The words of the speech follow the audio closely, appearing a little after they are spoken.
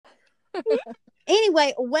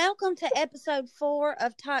Anyway, welcome to episode 4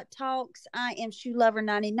 of Tot Talks. I am Shoe Lover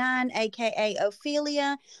 99, aka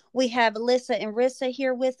Ophelia. We have Alyssa and Rissa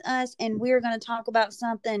here with us, and we're going to talk about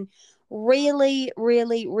something really,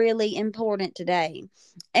 really, really important today.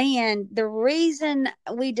 And the reason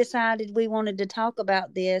we decided we wanted to talk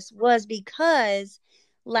about this was because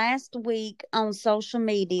last week on social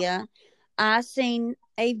media, I seen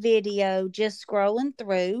a video just scrolling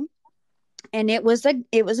through, and it was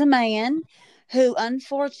a man who,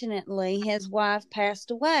 unfortunately, his wife passed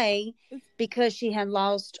away because she had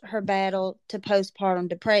lost her battle to postpartum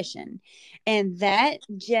depression, and that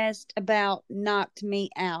just about knocked me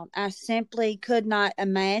out. I simply could not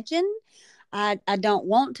imagine. I don't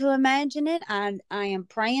want to imagine it. I am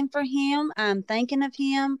praying for him. I'm thinking of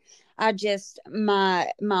him. I just my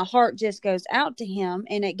heart just goes out to him,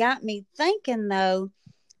 and it got me thinking, though,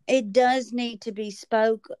 it does need to be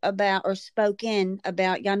spoke about or spoken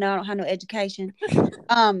about. Y'all know I don't have no education.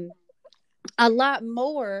 Um, a lot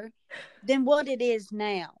more than what it is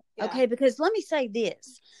now. Yeah. Okay, because let me say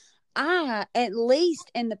this. I, at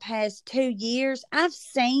least in the past 2 years, I've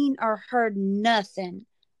seen or heard nothing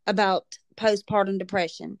about postpartum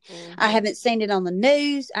depression. I haven't seen it on the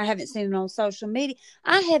news. I haven't seen it on social media.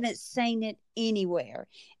 I haven't seen it anywhere.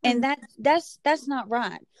 And that's not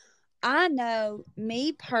right. I know,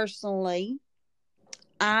 me personally,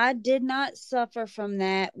 I did not suffer from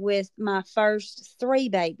that with my first 3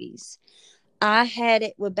 babies. I had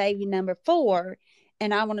it with baby number 4,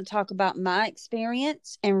 and I want to talk about my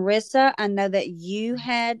experience. And Rissa, I know that you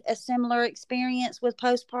had a similar experience with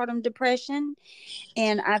postpartum depression,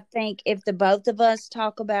 and I think if the both of us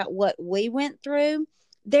talk about what we went through,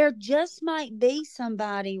 there just might be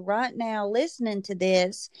somebody right now listening to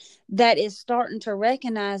this that is starting to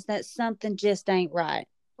recognize that something just ain't right.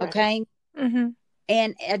 Okay. Mm-hmm.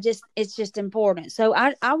 And it's just important. So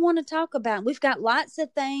I want to talk about, we've got lots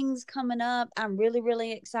of things coming up. I'm really,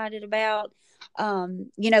 really excited about,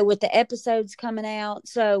 with the episodes coming out.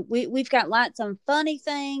 So we've got lots of funny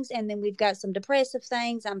things, and then we've got some depressive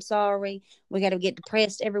things. I'm sorry. We got to get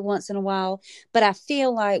depressed every once in a while. But I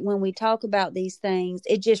feel like when we talk about these things,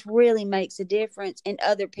 it just really makes a difference in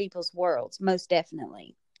other people's worlds. Most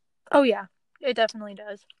definitely. Oh yeah, it definitely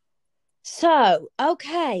does. So,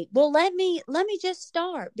 okay. Well, let me just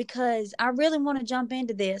start, because I really want to jump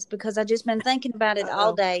into this, because I just been thinking about it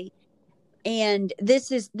all day. And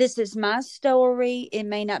this is my story. It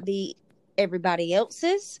may not be everybody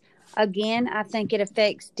else's. Again, I think it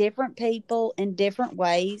affects different people in different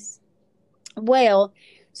ways. Well,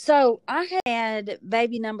 so I had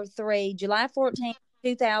baby number 3, July 14th,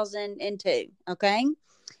 2002. Okay.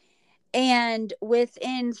 And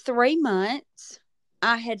within 3 months,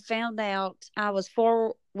 I had found out I was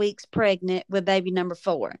 4 weeks pregnant with baby number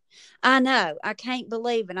 4. I know. I can't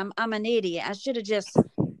believe it. I'm an idiot. I should have just,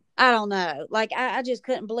 I don't know. Like, I just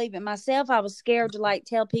couldn't believe it myself. I was scared to, like,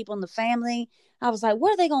 tell people in the family. I was like,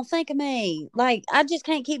 what are they going to think of me? Like, I just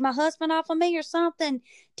can't keep my husband off of me or something.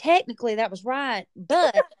 Technically, that was right.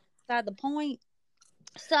 But beside the point.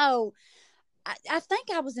 So I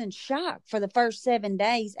think I was in shock for the first 7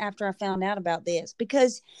 days after I found out about this,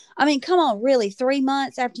 because, I mean, come on, really, 3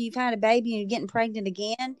 months after you've had a baby and you're getting pregnant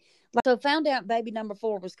again. Like, so found out baby number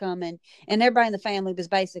 4 was coming, and everybody in the family was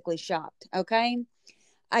basically shocked. Okay.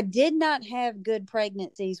 I did not have good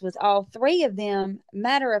pregnancies with all 3 of them.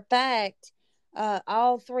 Matter of fact,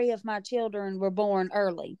 all 3 of my children were born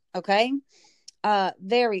early. Okay.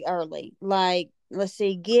 Very early. Like, let's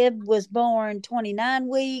see, Gib was born 29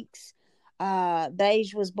 weeks.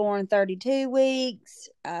 Beige was born 32 weeks.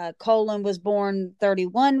 Colin was born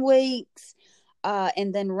 31 weeks.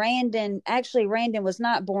 And then Randon was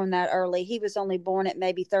not born that early. He was only born at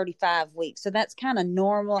maybe 35 weeks. So that's kind of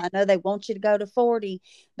normal. I know they want you to go to 40,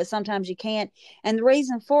 but sometimes you can't. And the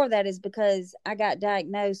reason for that is because I got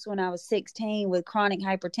diagnosed when I was 16 with chronic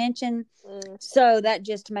hypertension. So that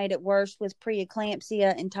just made it worse with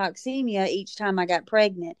preeclampsia and toxemia each time I got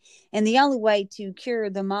pregnant. And the only way to cure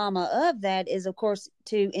the mama of that is, of course,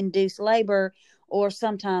 to induce labor or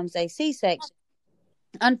sometimes a C-section.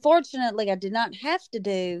 Unfortunately, I did not have to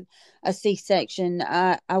do a C-section.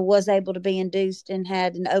 I was able to be induced and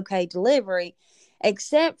had an okay delivery,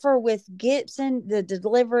 except for with Gibson, the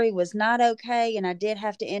delivery was not okay, and I did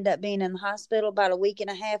have to end up being in the hospital about a week and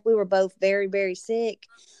a half. We were both very, very sick,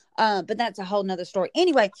 but that's a whole nother story.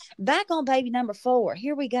 Anyway, back on baby number 4.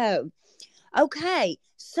 Here we go. Okay,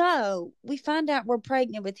 so we find out we're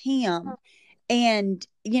pregnant with him, and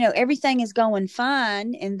everything is going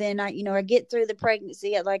fine, and then I get through the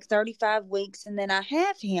pregnancy at like 35 weeks, and then I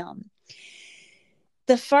have him.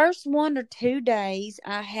 The first 1 or 2 days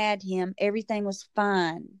I had him, everything was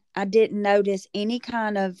fine. I didn't notice any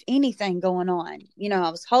kind of anything going on. I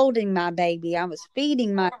was holding my baby, I was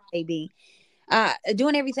feeding my baby,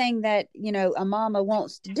 doing everything that, a mama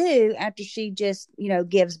wants to do after she just,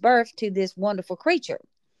 gives birth to this wonderful creature.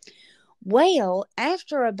 Well,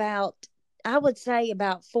 after about, I would say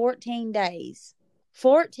about 14 days,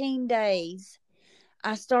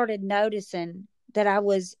 I started noticing that I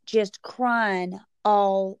was just crying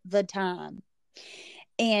all the time.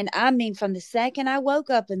 And I mean, from the second I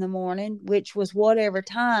woke up in the morning, which was whatever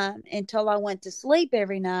time, until I went to sleep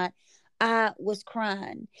every night, I was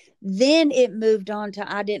crying. Then it moved on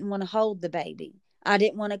to I didn't want to hold the baby. I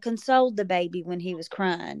didn't want to console the baby when he was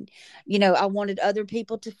crying. I wanted other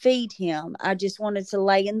people to feed him. I just wanted to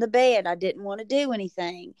lay in the bed. I didn't want to do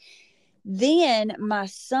anything. Then my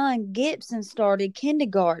son Gibson started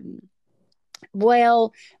kindergarten.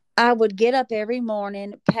 Well, I would get up every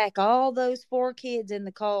morning, pack all those four kids in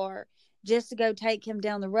the car just to go take him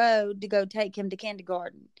down the road to go take him to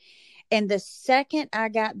kindergarten. And the second I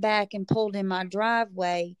got back and pulled in my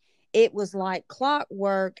driveway, it was like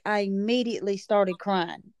clockwork. I immediately started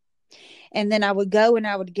crying. And then I would go and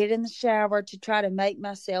I would get in the shower to try to make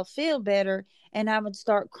myself feel better. And I would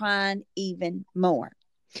start crying even more.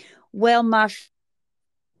 Well,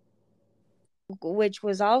 which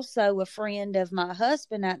was also a friend of my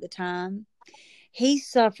husband at the time, he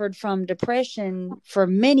suffered from depression for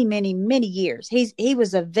many, many, many years. He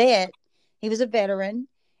was a vet. He was a veteran,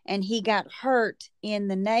 and he got hurt in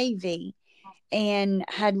the Navy and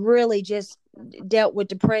had really just dealt with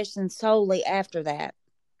depression solely after that.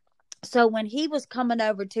 So when he was coming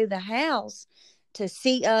over to the house to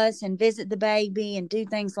see us and visit the baby and do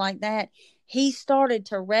things like that, he started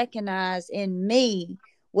to recognize in me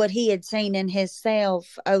what he had seen in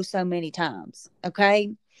himself oh so many times.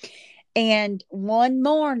 Okay. And one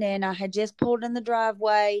morning I had just pulled in the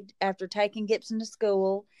driveway after taking Gibson to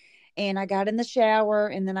school, and I got in the shower,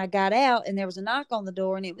 and then I got out and there was a knock on the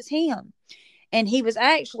door, and it was him. And he was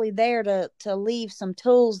actually there to leave some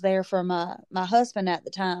tools there for my husband at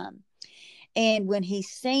the time. And when he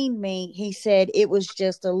seen me, he said it was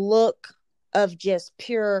just a look of just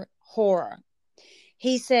pure horror.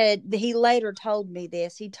 He said, he later told me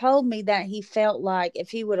this. He told me that he felt like if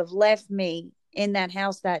he would have left me in that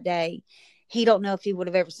house that day, he don't know if he would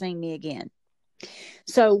have ever seen me again.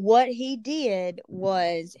 So what he did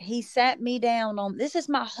was he sat me down on, this is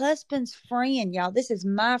my husband's friend, y'all. This is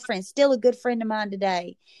my friend, still a good friend of mine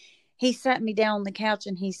today. He sat me down on the couch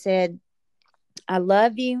and he said, I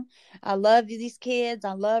love you. I love you, these kids.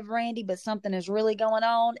 I love Randy, but something is really going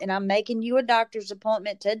on. And I'm making you a doctor's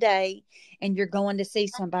appointment today, and you're going to see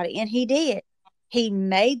somebody. And he did. He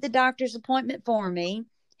made the doctor's appointment for me.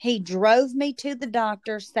 He drove me to the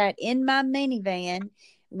doctor, sat in my minivan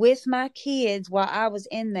with my kids while I was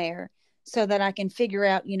in there so that I can figure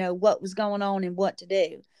out, what was going on and what to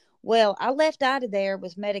do. Well, I left out of there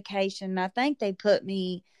with medication. I think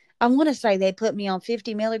I want to say they put me on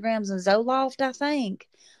 50 milligrams of Zoloft, I think.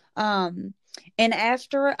 And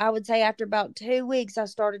I would say after about 2 weeks, I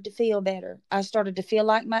started to feel better. I started to feel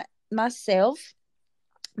like myself.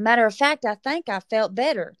 Matter of fact, I think I felt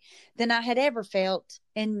better than I had ever felt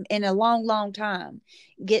in a long, long time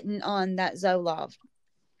getting on that Zoloft.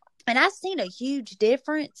 And I seen a huge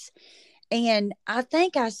difference. And I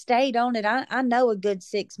think I stayed on it. I know a good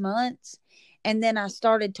 6 months. And then I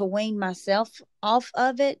started to wean myself off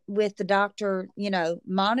of it with the doctor,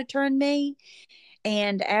 monitoring me.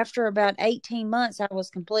 And after about 18 months, I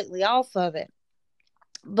was completely off of it.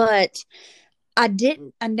 But I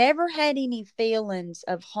never had any feelings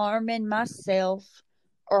of harming myself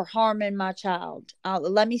or harming my child.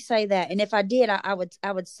 Let me say that. And if I did, I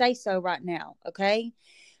would say so right now. Okay.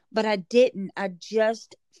 But I didn't. I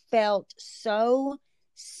just felt so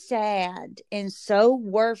sad and so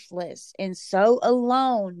worthless and so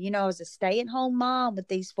alone. As a stay-at-home mom with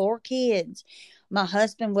these four kids. My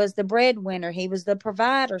husband was the breadwinner. He was the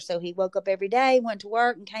provider. So he woke up every day, went to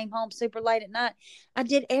work, and came home super late at night. I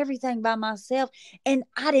did everything by myself. And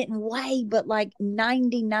I didn't weigh but like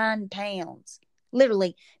 99 pounds.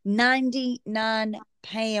 Literally 99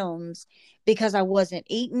 pounds. Because I wasn't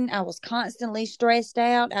eating. I was constantly stressed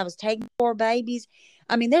out. I was taking 4 babies.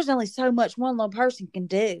 I mean, there's only so much one little person can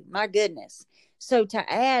do. My goodness. So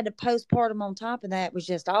to add a postpartum on top of that was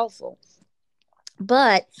just awful.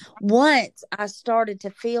 But once I started to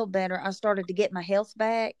feel better, I started to get my health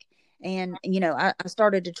back. And, I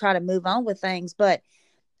started to try to move on with things. But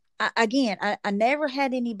I never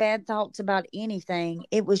had any bad thoughts about anything.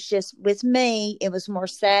 It was just with me, it was more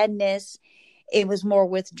sadness. It was more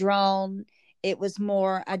withdrawn. It was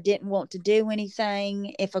more, I didn't want to do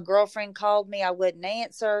anything. If a girlfriend called me, I wouldn't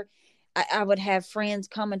answer. I would have friends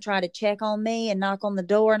come and try to check on me and knock on the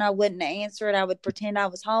door, and I wouldn't answer it. I would pretend I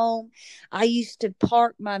was home. I used to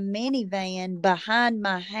park my minivan behind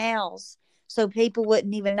my house so people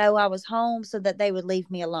wouldn't even know I was home, so that they would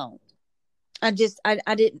leave me alone. I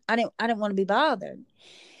didn't want to be bothered.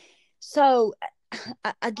 So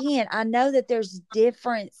again, I know that there's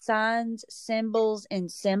different signs, symbols,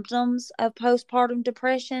 and symptoms of postpartum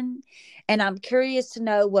depression. And I'm curious to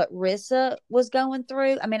know what Rissa was going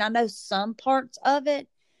through. I mean, I know some parts of it,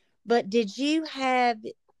 but did you have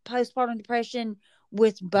postpartum depression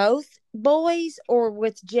with both boys or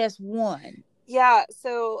with just one? Yeah.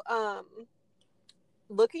 So,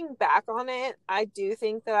 looking back on it, I do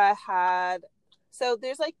think that I had, so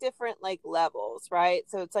there's like different like levels, right?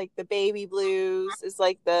 So it's like the baby blues is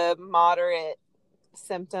like the moderate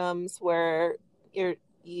symptoms where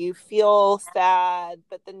you feel sad,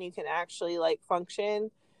 but then you can actually like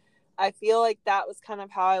function. I feel like that was kind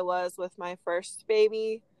of how I was with my first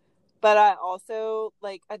baby. But I also,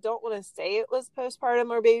 like, I don't want to say it was postpartum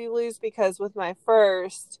or baby blues, because with my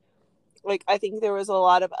first, like, I think there was a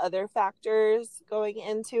lot of other factors going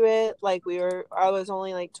into it. Like, I was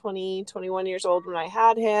only like 20, 21 years old when I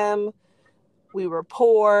had him. We were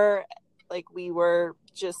poor. Like, we were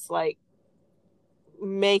just like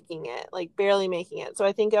making it, like barely making it. So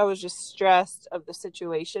I think I was just stressed of the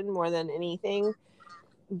situation more than anything.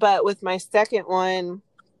 But with my second one,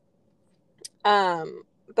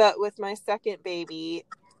 but with my second baby,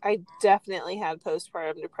 I definitely had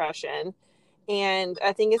postpartum depression. And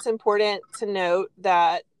I think it's important to note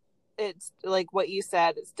that it's like what you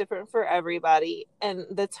said, it's different for everybody. And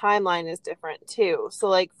the timeline is different too. So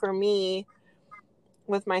like for me,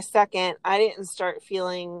 with my second, I didn't start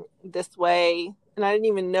feeling this way. And I didn't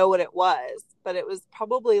even know what it was. But it was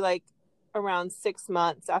probably like around 6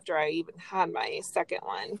 months after I even had my second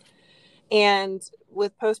one. And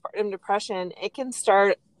with postpartum depression, it can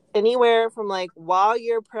start anywhere from like while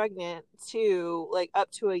you're pregnant to like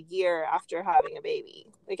up to a year after having a baby.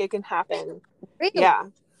 Like it can happen. Really? Yeah.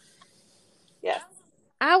 Yes.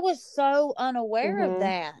 I was so unaware of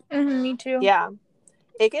that. Me too. Yeah.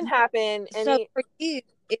 It can happen. So for you,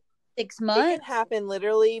 it's 6 It months? can happen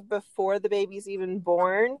literally before the baby's even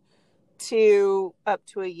born to up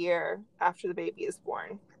to a year after the baby is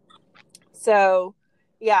born. So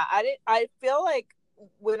yeah, I feel like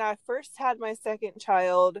when I first had my second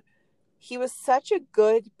child, he was such a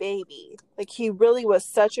good baby. Like he really was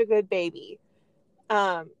such a good baby.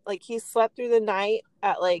 Like he slept through the night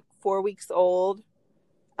at like 4 weeks old.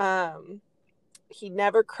 He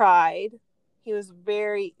never cried. He was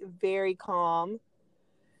very, very calm.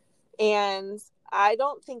 And I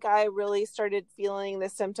don't think I really started feeling the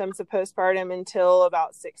symptoms of postpartum until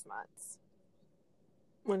about 6 months,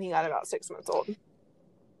 when he got about 6 months old.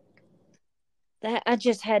 That I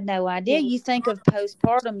just had no idea. You think of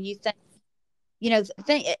postpartum, you think,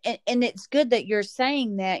 and it's good that you're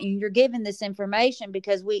saying that and you're giving this information,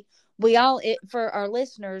 because we all, for our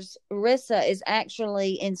listeners, Rissa is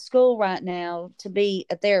actually in school right now to be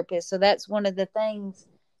a therapist. So that's one of the things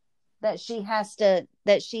that she has to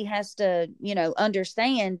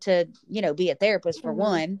understand to be a therapist, for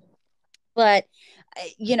one. But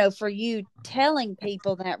for you telling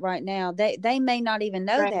people that right now, they may not even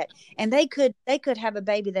know that, and they could have a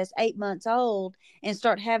baby that's 8 months old and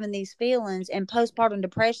start having these feelings, and postpartum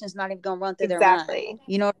depression is not even going to run through their mind.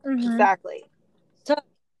 Exactly. So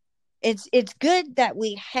it's good that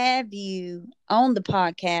we have you on the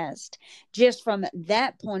podcast, just from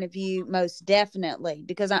that point of view, most definitely,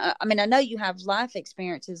 because I mean, I know you have life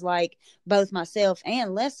experiences like both myself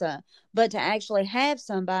and Lissa, but to actually have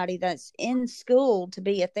somebody that's in school to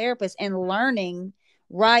be a therapist and learning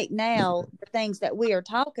right now the things that we are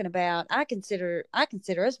talking about, I consider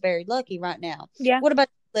us very lucky right now. Yeah. What about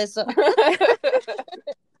you, Lissa?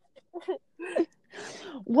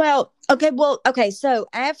 Well, okay. So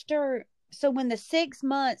when the 6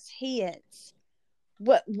 months hits,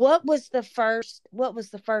 what was the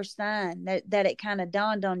first sign that it kind of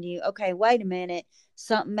dawned on you? Okay, wait a minute,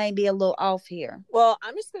 something may be a little off here. Well,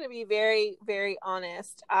 I'm just going to be very, very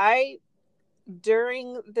honest. I,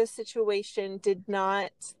 during this situation, did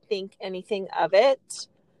not think anything of it.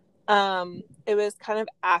 It was kind of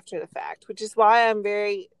after the fact, which is why I'm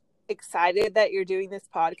very excited that you're doing this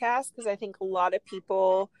podcast, because I think a lot of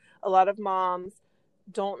people, a lot of moms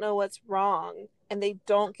don't know what's wrong, and they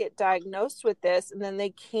don't get diagnosed with this, and then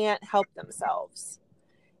they can't help themselves.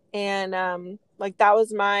 And like that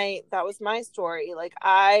was my story. Like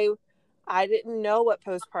I didn't know what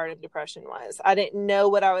postpartum depression was. I didn't know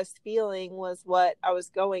what I was feeling was what I was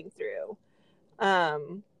going through.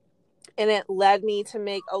 and it led me to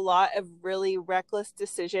make a lot of really reckless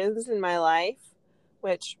decisions in my life,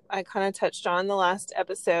 which I kind of touched on the last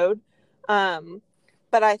episode.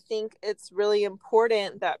 But I think it's really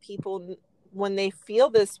important that people, when they feel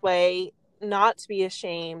this way, not to be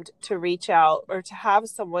ashamed to reach out or to have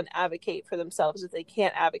someone advocate for themselves if they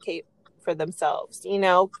can't advocate for themselves. You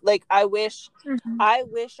know, like I wish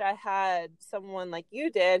I had someone like you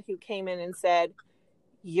did who came in and said,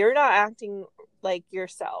 you're not acting like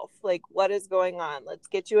yourself. Like, what is going on? Let's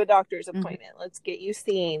get you a doctor's appointment. Let's get you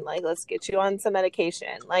seen. Like, let's get you on some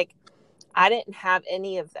medication. Like, I didn't have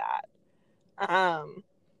any of that.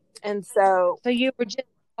 And so you were just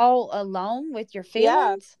all alone with your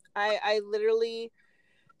yeah, feelings? I literally,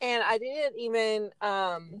 and I didn't even,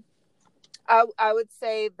 I would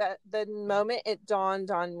say that the moment it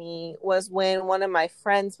dawned on me was when one of my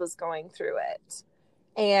friends was going through it.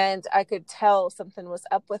 And I could tell something was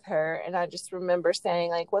up with her. And I just remember saying,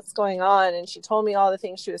 like, what's going on? And she told me all the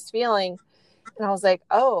things she was feeling. And I was like,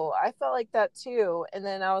 oh, I felt like that too. And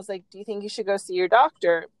then I was like, do you think you should go see your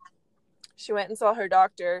doctor? She went and saw her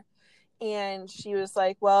doctor. And she was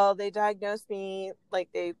like, well, they diagnosed me. Like,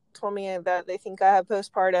 they told me that they think I have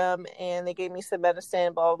postpartum. And they gave me some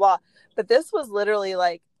medicine, blah, blah, blah. But this was literally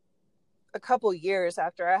like a couple years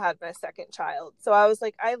after I had my second child. So I was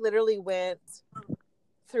like, I literally went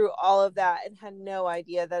through all of that and had no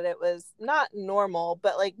idea that it was not normal,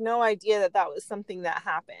 but like no idea that that was something that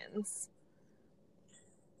happens.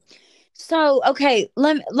 So, okay,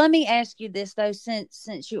 let me ask you this though,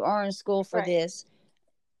 since you are in school for this.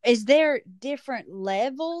 Is there different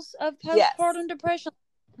levels of postpartum depression?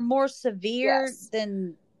 More severe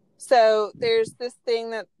than... So there's this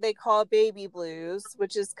thing that they call baby blues,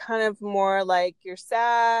 which is kind of more like you're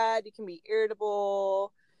sad, you can be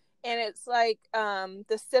irritable, and it's like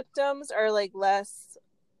the symptoms are like less,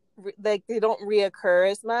 like they don't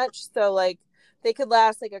reoccur as much. So like they could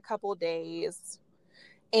last like a couple days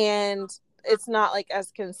and it's not like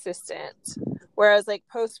as consistent. Whereas like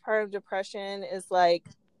postpartum depression is like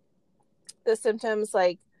the symptoms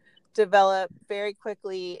like develop very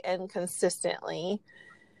quickly and consistently.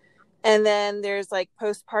 And then there's like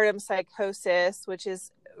postpartum psychosis, which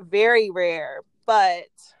is very rare, but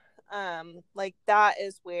like that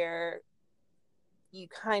is where you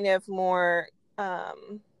kind of more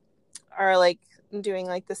are like doing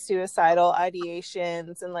like the suicidal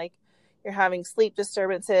ideations and like you're having sleep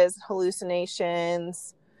disturbances,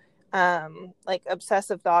 hallucinations, like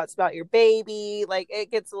obsessive thoughts about your baby. Like it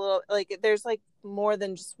gets a little like there's like more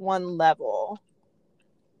than just one level.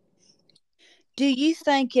 Do you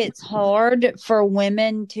think it's hard for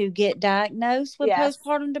women to get diagnosed with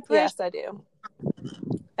postpartum depression? Yes, I do.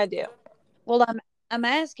 I do. Well, I'm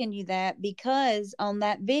asking you that because on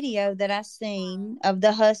that video that I seen of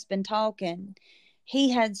the husband talking, he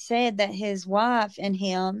had said that his wife and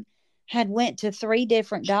him had went to 3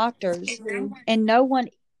 different doctors and no one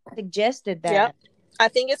suggested that. Yep. I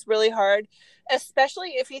think it's really hard,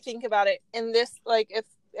 especially if you think about it in this, like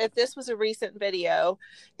if this was a recent video,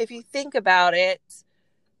 if you think about it,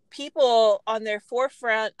 people on their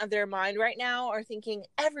forefront of their mind right now are thinking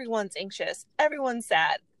everyone's anxious, everyone's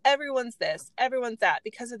sad, everyone's this, everyone's that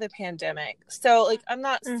because of the pandemic. So like, I'm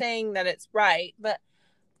not saying that it's right, but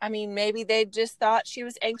I mean, maybe they just thought she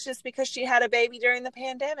was anxious because she had a baby during the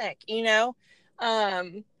pandemic, you know?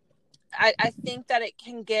 I think that it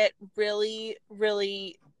can get really,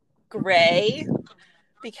 really gray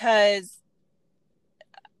because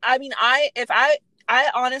I mean, I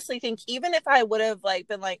honestly think even if I would have like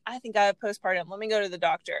been like, I think I have postpartum, let me go to the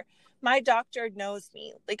doctor. My doctor knows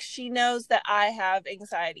me. Like she knows that I have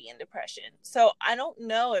anxiety and depression. So I don't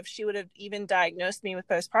know if she would have even diagnosed me with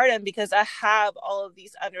postpartum because I have all of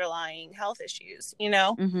these underlying health issues, you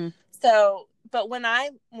know? Mm-hmm. So, but when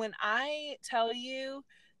I tell you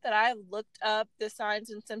that I've looked up the signs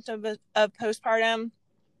and symptoms of postpartum,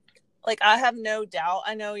 like I have no doubt.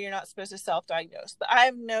 I know you're not supposed to self-diagnose, but I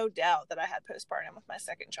have no doubt that I had postpartum with my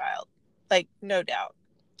second child. Like no doubt.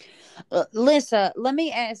 Lissa, let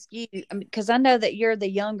me ask you, because I know that you're the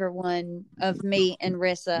younger one of me and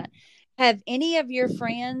Rissa. Have any of your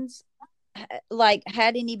friends like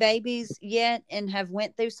had any babies yet and have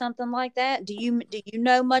went through something like that? Do you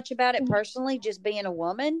know much about it personally, just being a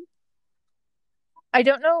woman? I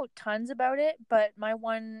don't know tons about it, but my the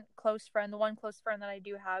one close friend that I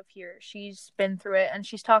do have here, she's been through it and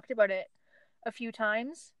she's talked about it a few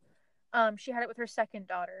times. She had it with her second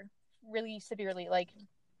daughter really severely, like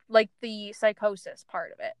the psychosis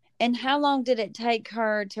part of it. And how long did it take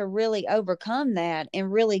her to really overcome that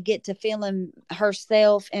and really get to feeling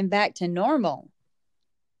herself and back to normal?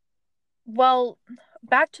 Well,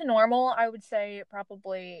 back to normal, I would say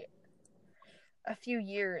probably a few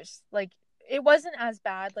years. Like, it wasn't as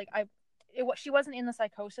bad. Like, she wasn't in the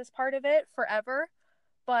psychosis part of it forever,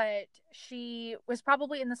 but she was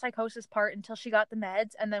probably in the psychosis part until she got the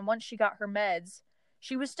meds. And then once she got her meds,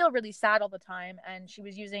 she was still really sad all the time, and she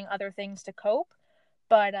was using other things to cope.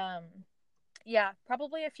 But yeah,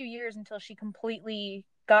 probably a few years until she completely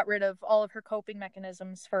got rid of all of her coping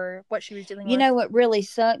mechanisms for what she was dealing You with. know what really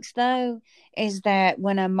sucks though is that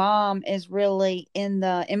when a mom is really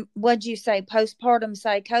what'd you say, postpartum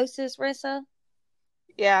psychosis, Rissa?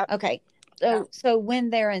 Yeah. Okay. So when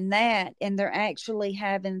they're in that and they're actually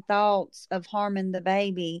having thoughts of harming the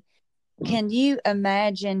baby, can you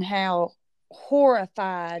imagine how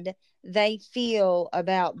horrified they feel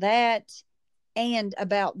about that and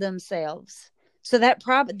about themselves? So that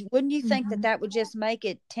probably, wouldn't you think that would just make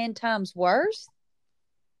it 10 times worse?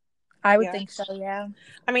 I would think so, yeah.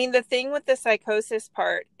 I mean, the thing with the psychosis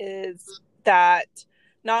part is that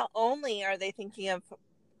not only are they thinking of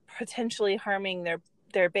potentially harming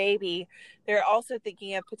their baby, they're also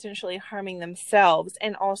thinking of potentially harming themselves,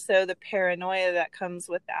 and also the paranoia that comes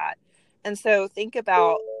with that. And so think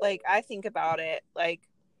about, like, I think about it like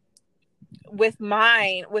with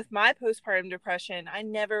my postpartum depression, I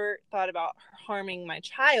never thought about harming my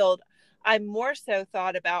child. I more so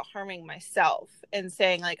thought about harming myself and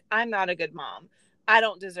saying, like, I'm not a good mom. I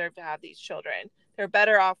don't deserve to have these children. They're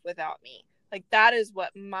better off without me. Like, that is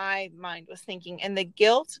what my mind was thinking. And the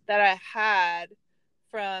guilt that I had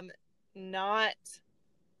from not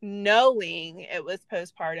knowing it was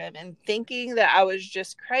postpartum and thinking that I was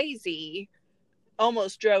just crazy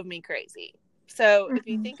almost drove me crazy. So if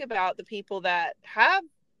you think about the people that have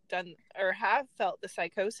done or have felt the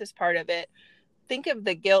psychosis part of it, think of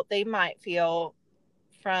the guilt they might feel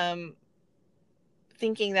from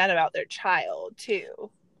thinking that about their child too.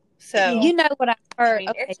 So you know what I heard? I mean,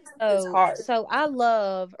 Okay, it's hard. So I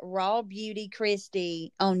love Raw Beauty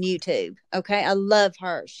Christie on YouTube. Okay, I love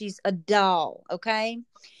her. She's a doll. Okay,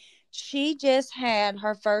 she just had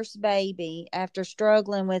her first baby after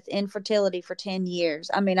struggling with infertility for 10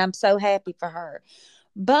 years. I mean, I'm so happy for her,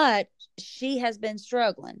 but she has been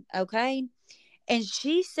struggling. Okay. And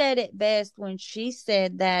she said it best when she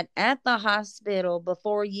said that at the hospital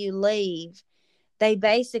before you leave, they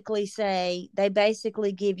basically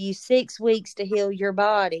give you 6 weeks to heal your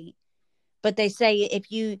body. But they say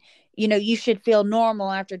if you should feel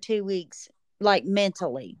normal after 2 weeks, like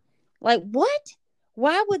mentally. Like, what?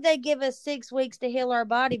 Why would they give us 6 weeks to heal our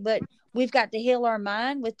body, but we've got to heal our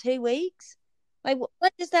mind with 2 weeks? Like,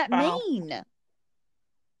 what does that mean?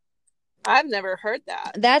 I've never heard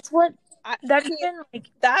that. That's what. That's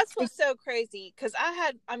what's so crazy, because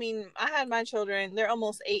I had my children. They're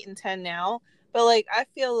almost 8 and 10 now, but like, I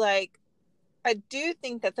feel like I do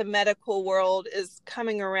think that the medical world is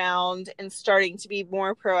coming around and starting to be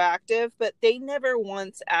more proactive, but they never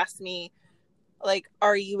once asked me, like,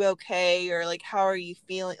 are you okay? Or like, how are you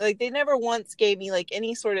feeling? Like, they never once gave me like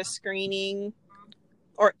any sort of screening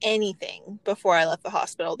or anything before I left the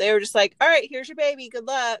hospital. They were just like, all right, here's your baby. Good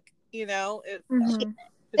luck. You know,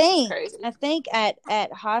 I think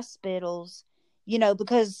at hospitals,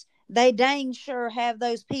 because they dang sure have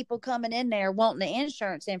those people coming in there wanting the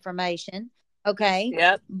insurance information. Okay.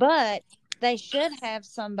 Yep. But they should have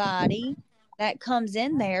somebody that comes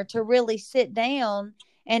in there to really sit down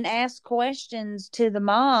and ask questions to the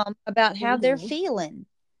mom about how they're feeling,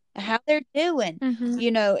 how they're doing.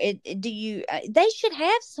 They should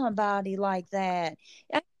have somebody like that.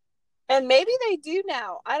 And maybe they do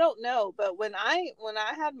now. I don't know, but when I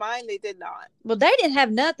had mine, they did not. Well, they didn't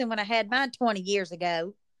have nothing when I had mine 20 years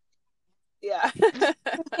ago. Yeah.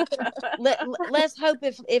 Let's hope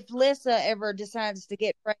if Lissa ever decides to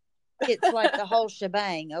get pregnant, it's like the whole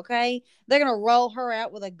shebang. Okay, they're gonna roll her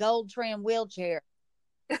out with a gold trim wheelchair.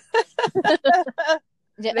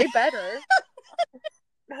 They better.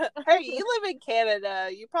 Hey, you live in Canada.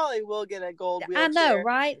 You probably will get a gold wheelchair. I know,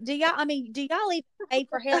 right? Do y'all even pay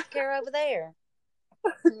for health care over there?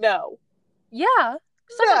 No. Yeah.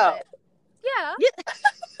 Some of it. Yeah.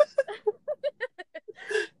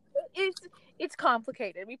 It's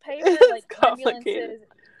complicated. We pay for like ambulances,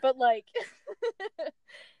 but like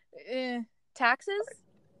taxes.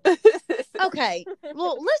 Okay.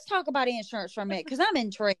 Well, let's talk about insurance for a minute because I'm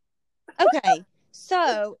intrigued. Okay.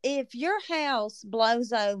 So, if your house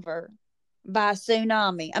blows over by a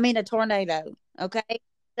tornado, okay?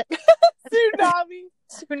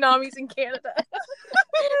 Tsunamis in Canada.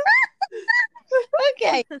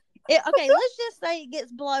 Okay. Let's just say it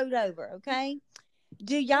gets blowed over, okay?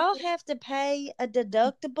 Do y'all have to pay a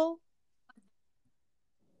deductible?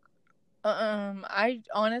 I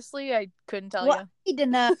honestly, I couldn't tell you. I need to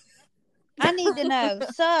know. I need to know.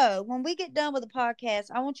 So when we get done with the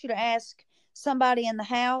podcast, I want you to ask somebody in the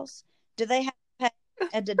house, do they have to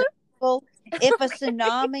pay a deductible if a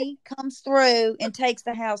tsunami comes through and takes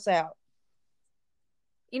the house out?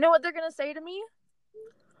 You know what they're gonna say to me?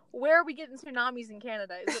 Where are we getting tsunamis in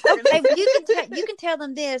Canada? Is what they're Hey, gonna say. you can tell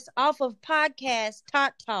them this off of podcast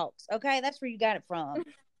Tot Talks. Okay, that's where you got it from.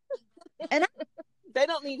 And They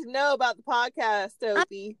don't need to know about the podcast,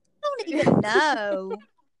 Opie. I don't even know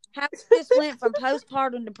how we just went from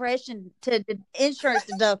postpartum depression to insurance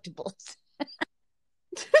deductibles.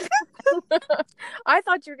 I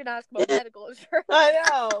thought you were gonna ask about medical insurance. I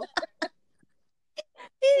know.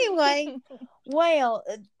 Anyway, well,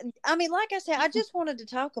 I mean, like I said, I just wanted to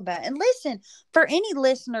talk about it. And listen, for any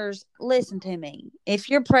listeners, listen to me. If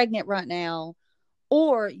you're pregnant right now,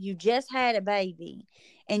 or you just had a baby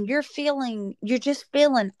and you're just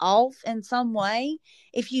feeling off in some way,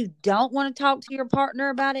 if you don't want to talk to your partner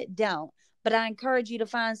about it, don't. But I encourage you to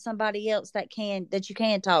find somebody else that you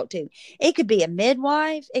can talk to. It could be a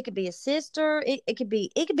midwife, it could be a sister, it could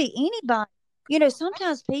be anybody. You know,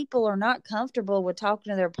 sometimes people are not comfortable with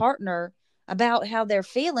talking to their partner about how they're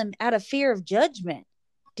feeling out of fear of judgment.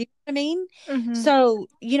 Do you know what I mean? Mm-hmm. So,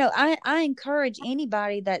 you know, I encourage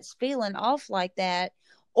anybody that's feeling off like that,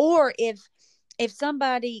 or if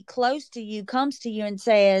somebody close to you comes to you and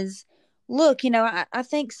says, look, you know, I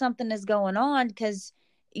think something is going on because,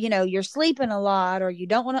 you know, you're sleeping a lot or you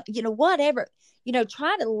don't want to, you know, whatever, you know,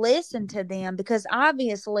 try to listen to them because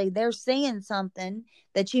obviously they're seeing something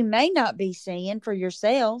that you may not be seeing for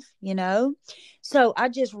yourself, you know. So I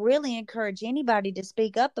just really encourage anybody to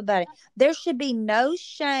speak up about it. There should be no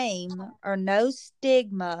shame or no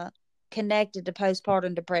stigma connected to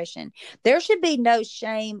postpartum depression. There should be no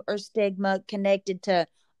shame or stigma connected to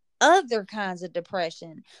other kinds of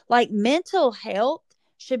depression. Like mental health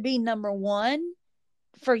should be number one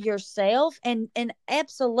for yourself and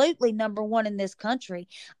absolutely number one in this country.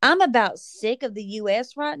 I'm about sick of the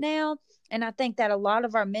US right now, and I think that a lot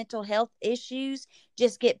of our mental health issues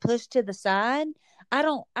just get pushed to the side. I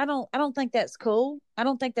don't think that's cool. I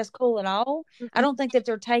don't think that's cool at all. I don't think that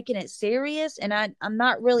they're taking it serious, and I'm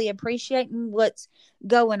not really appreciating what's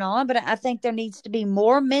going on, but I think there needs to be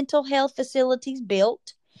more mental health facilities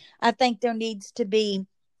built. I think there needs to be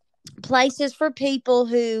places for people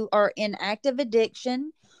who are in active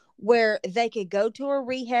addiction where they could go to a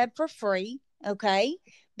rehab for free, okay?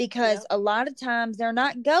 Because Yep. a lot of times they're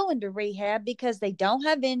not going to rehab because they don't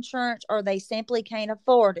have insurance or they simply can't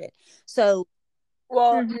afford it. So,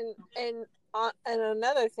 Well, Mhm. and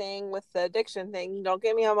another thing with the addiction thing, don't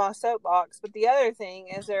get me on my soapbox, but the other thing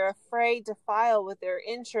is they're afraid to file with their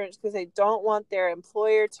insurance because they don't want their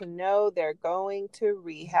employer to know they're going to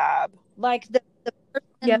rehab. like the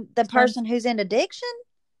person who's in addiction,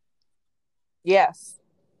 Yes.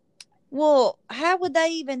 well, how would they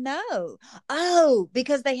even know? Oh,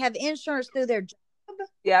 because they have insurance through their job.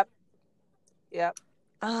 Yep. Yep.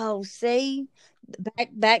 Oh, see,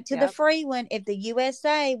 back to the Yep. free one. If the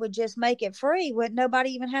USA would just make it free, would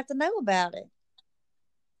nobody even have to know about it?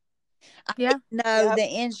 I Yeah. didn't know Yep.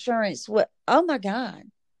 the insurance would. Oh my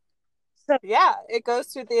God! So Yeah, it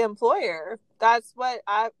goes to the employer. That's what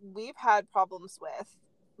we've had problems with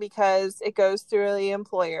because it goes through the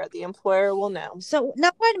employer. The employer will know. so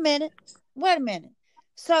no, wait a minute. Wait a minute.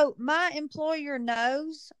 So my employer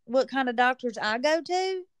knows what kind of doctors I go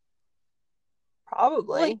to.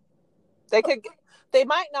 Probably. Wait, They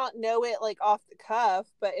might not know it like off the cuff,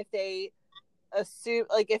 but if they assume,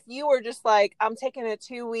 like if you were just like, I'm taking a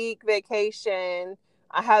 2-week vacation,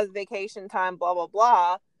 I have vacation time, blah blah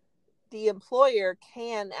blah, the employer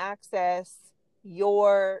can access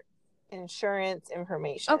your insurance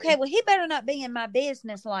information. okay, well he better not be in my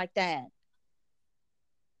business like that.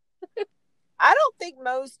 I don't think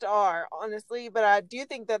most are, honestly, but I do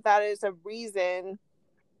think that is a reason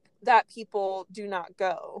that people do not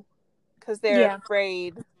go because they're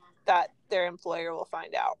afraid that their employer will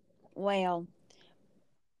find out. Well,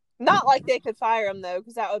 Not like they could fire them though,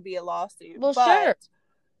 because that would be a lawsuit. well, but sure.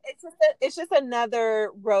 It's just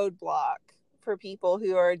another roadblock for people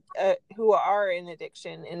who are in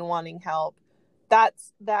addiction and wanting help.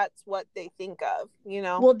 That's what they think of, you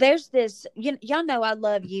know. Well, there's this. Y'all know I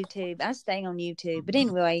love YouTube. I stay on YouTube, but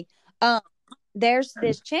anyway, there's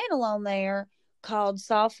this channel on there called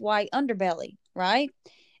Soft White Underbelly, right?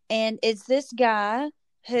 And it's this guy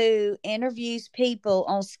who interviews people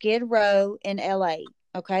on Skid Row in LA.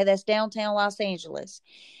 Okay, that's downtown Los Angeles.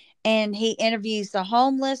 And he interviews the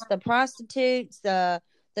homeless, the prostitutes, the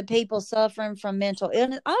the people suffering from mental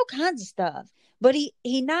illness, all kinds of stuff. But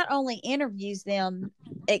he not only interviews them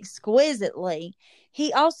exquisitely,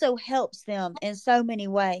 he also helps them in so many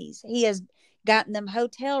ways. He has gotten them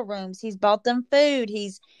hotel rooms, he's bought them food,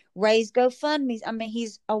 he's raised GoFundMe's. I mean,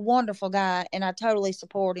 he's a wonderful guy, and I totally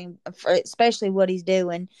support him, for especially what he's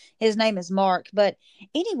doing. His name is Mark. But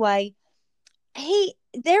anyway,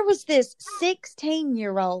 there was this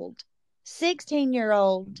 16-year-old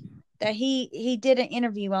that he did an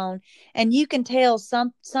interview on, and you can tell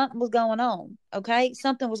something was going on. Okay,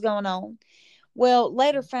 something was going on. Well,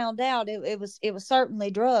 later found out it was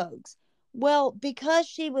certainly drugs. Well, because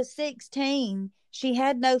she was 16, she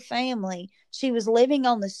had no family. She was living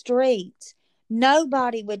on the streets.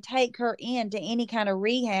 Nobody would take her into any kind of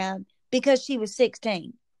rehab because she was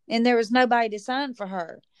 16 and there was nobody to sign for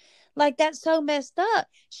her. Like, that's so messed up.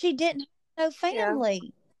 She didn't have no family. Yeah.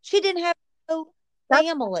 She didn't have no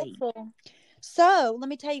family. So let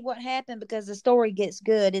me tell you what happened, because the story gets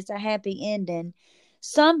good. It's a happy ending.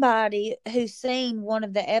 Somebody who's seen one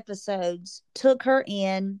of the episodes took her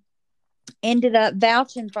in, ended up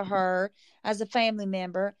vouching for her as a family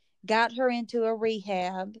member, got her into a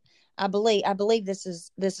rehab. I believe this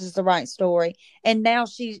is the right story, and now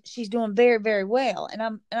she's doing very, very well.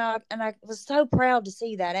 And I was so proud to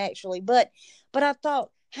see that, actually. But I thought,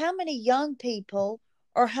 how many young people,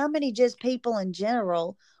 or how many just people in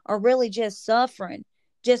general, are really just suffering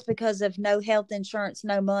just because of no health insurance,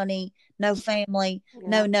 no money, no family,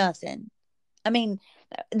 no nothing. I mean,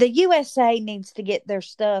 the USA needs to get their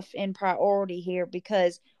stuff in priority here,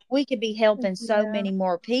 because we could be helping so many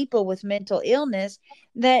more people with mental illness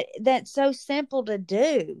that's so simple to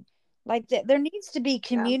do. Like, that there needs to be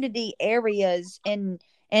community areas in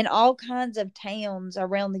all kinds of towns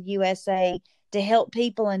around the USA to help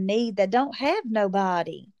people in need that don't have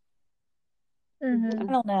nobody. I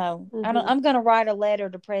don't know. I'm going to write a letter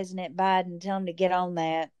to President Biden and tell him to get on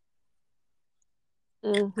that.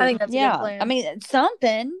 I think that's a good plan. I mean,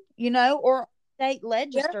 something, or state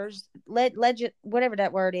legislators, whatever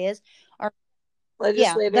that word is, or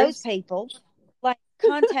legislators. Those people, like,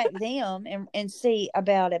 contact them and see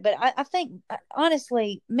about it. But I think,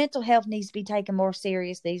 honestly, mental health needs to be taken more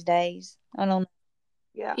serious these days. I don't know.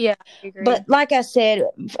 Yeah, I agree. But like I said,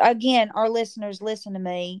 again, our listeners, listen to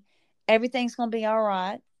me. Everything's going to be all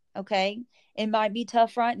right. Okay. It might be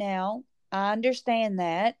tough right now. I understand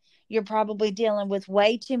that. You're probably dealing with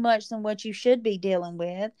way too much than what you should be dealing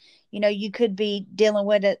with. You could be dealing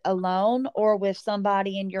with it alone, or with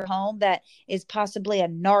somebody in your home that is possibly a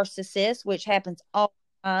narcissist, which happens all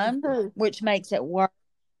the time, which makes it worse.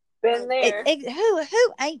 Been there.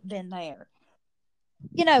 Who ain't been there?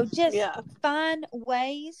 Just find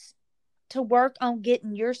ways to work on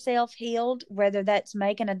getting yourself healed, whether that's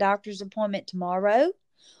making a doctor's appointment tomorrow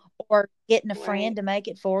or getting a friend to make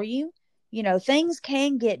it for you. Things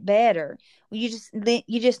can get better. You just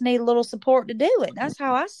need a little support to do it. That's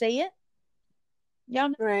how I see it. Y'all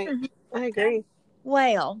know? Right. I agree.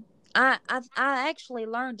 Well, I actually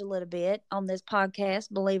learned a little bit on this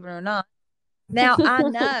podcast, believe it or not. Now, I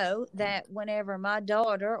know that whenever my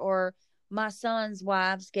daughter or my son's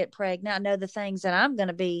wives get pregnant, I know the things that I'm going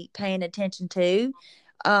to be paying attention to,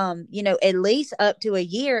 at least up to a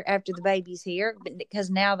year after the baby's here, because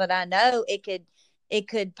now that I know, it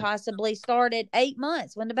could possibly start at 8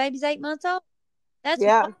 months, when the baby's 8 months old. That's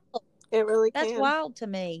wild. It really That's wild to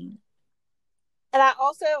me. And I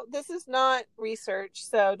also, this is not research,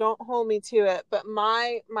 so don't hold me to it, but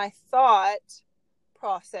my thought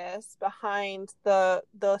process behind the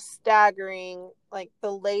staggering, like,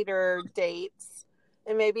 the later dates,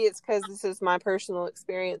 and maybe it's because this is my personal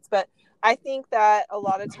experience, but I think that a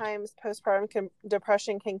lot of times postpartum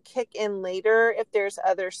depression can kick in later if there's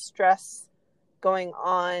other stress going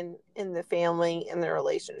on in the family, in the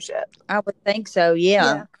relationship. I would think so.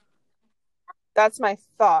 Yeah. That's my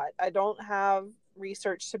thought. I don't have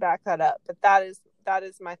research to back that up, but that is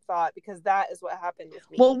my thought, because that is what happened with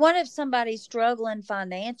me. Well, what if somebody's struggling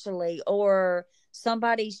financially, or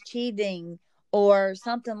somebody's cheating, or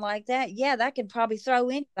something like that? Yeah, that could probably throw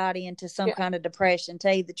anybody into some kind of depression,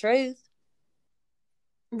 tell you the truth.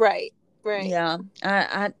 Right. Yeah.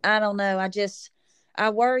 I don't know. I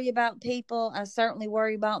worry about people. I certainly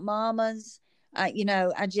worry about mamas.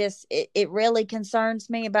 It really concerns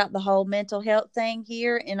me about the whole mental health thing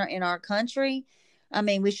here in our country. I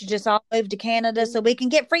mean, we should just all move to Canada so we can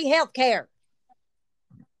get free health care.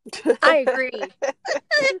 I agree.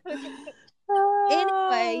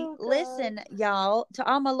 Anyway, listen, y'all, to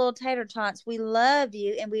all my little tater tots, we love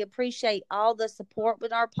you and we appreciate all the support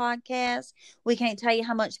with our podcast. We can't tell you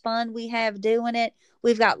how much fun we have doing it.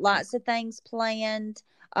 We've got lots of things planned.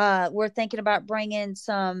 We're thinking about bringing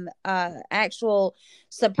some actual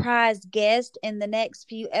surprise guest in the next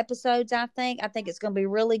few episodes. I think it's going to be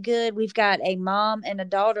really good. We've got a mom and a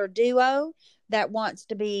daughter duo that wants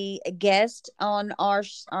to be a guest on our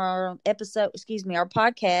episode, excuse me, our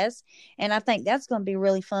podcast. And I think that's going to be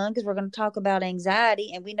really fun because we're going to talk about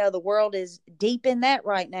anxiety, and we know the world is deep in that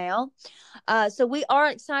right now. So we are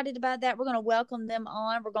excited about that. We're going to welcome them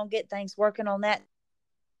on. We're going to get things working on that.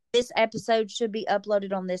 This episode should be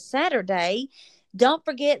uploaded on this Saturday. Don't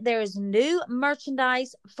forget, there is new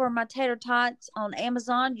merchandise for my tater tots on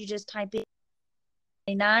Amazon. You just type in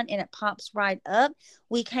and it pops right up.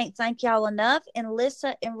 We can't thank y'all enough. And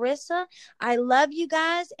Lissa and Rissa, I love you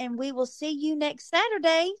guys, and we will see you next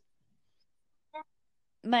Saturday.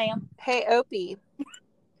 Ma'am. Hey, Opie.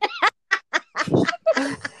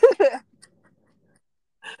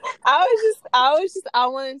 I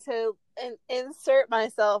wanted to insert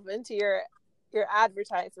myself into your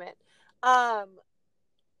advertisement.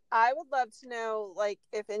 I would love to know, like,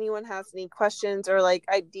 if anyone has any questions or like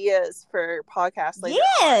ideas for podcasts later.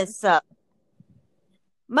 Yes.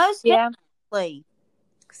 Most definitely.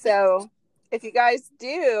 So if you guys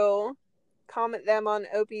do, comment them on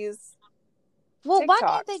Opie's Well, why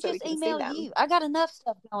TikTok can't they so we just can see email them. you? I got enough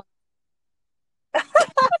stuff going.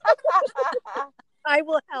 I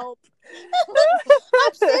will help.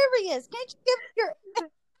 I'm serious. Can't you give your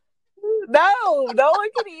No one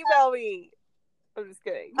can email me. I'm just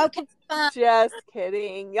kidding. Okay, fine. Just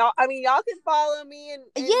kidding. Y'all can follow me and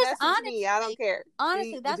Yes, message me. I don't care.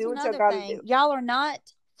 Honestly, that's do what y'all another gotta thing. do. Y'all are not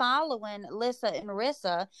following Lissa and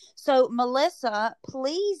Rissa. So, Melissa,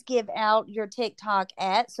 please give out your TikTok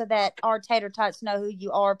so that our tater tots know who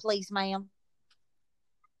you are, please, ma'am.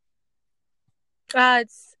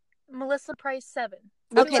 It's Melissa Price 7.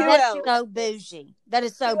 Okay, Two that's L's. so bougie. That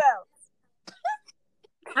is so. 2 L's.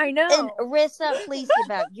 I know. And Rissa, please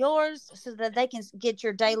give out yours so that they can get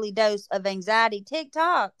your daily dose of anxiety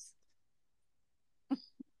TikToks.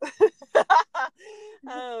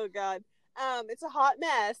 Oh God. It's a hot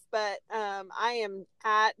mess, but I am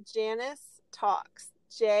at Janice Talks.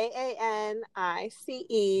 JANICETOKS.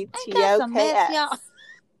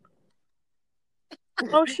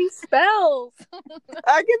 Oh, she spells.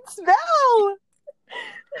 I can spell.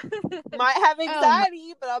 Might have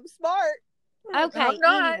anxiety, but I'm smart. Okay, I'm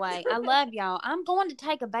not. anyway, I love y'all. I'm going to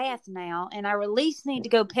take a bath now, and I at least need to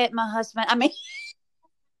go pet my husband. I mean,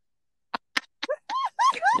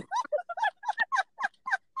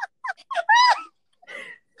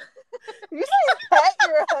 You say pet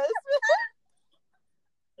your husband?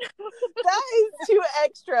 That is too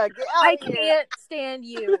extra. Get out I of here. can't stand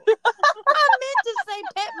you. I meant to say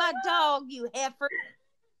pet my dog, you heifer.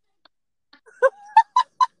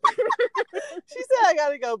 She said I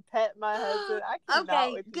gotta go pet my husband. I cannot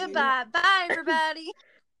Okay, with you. goodbye. Bye, everybody.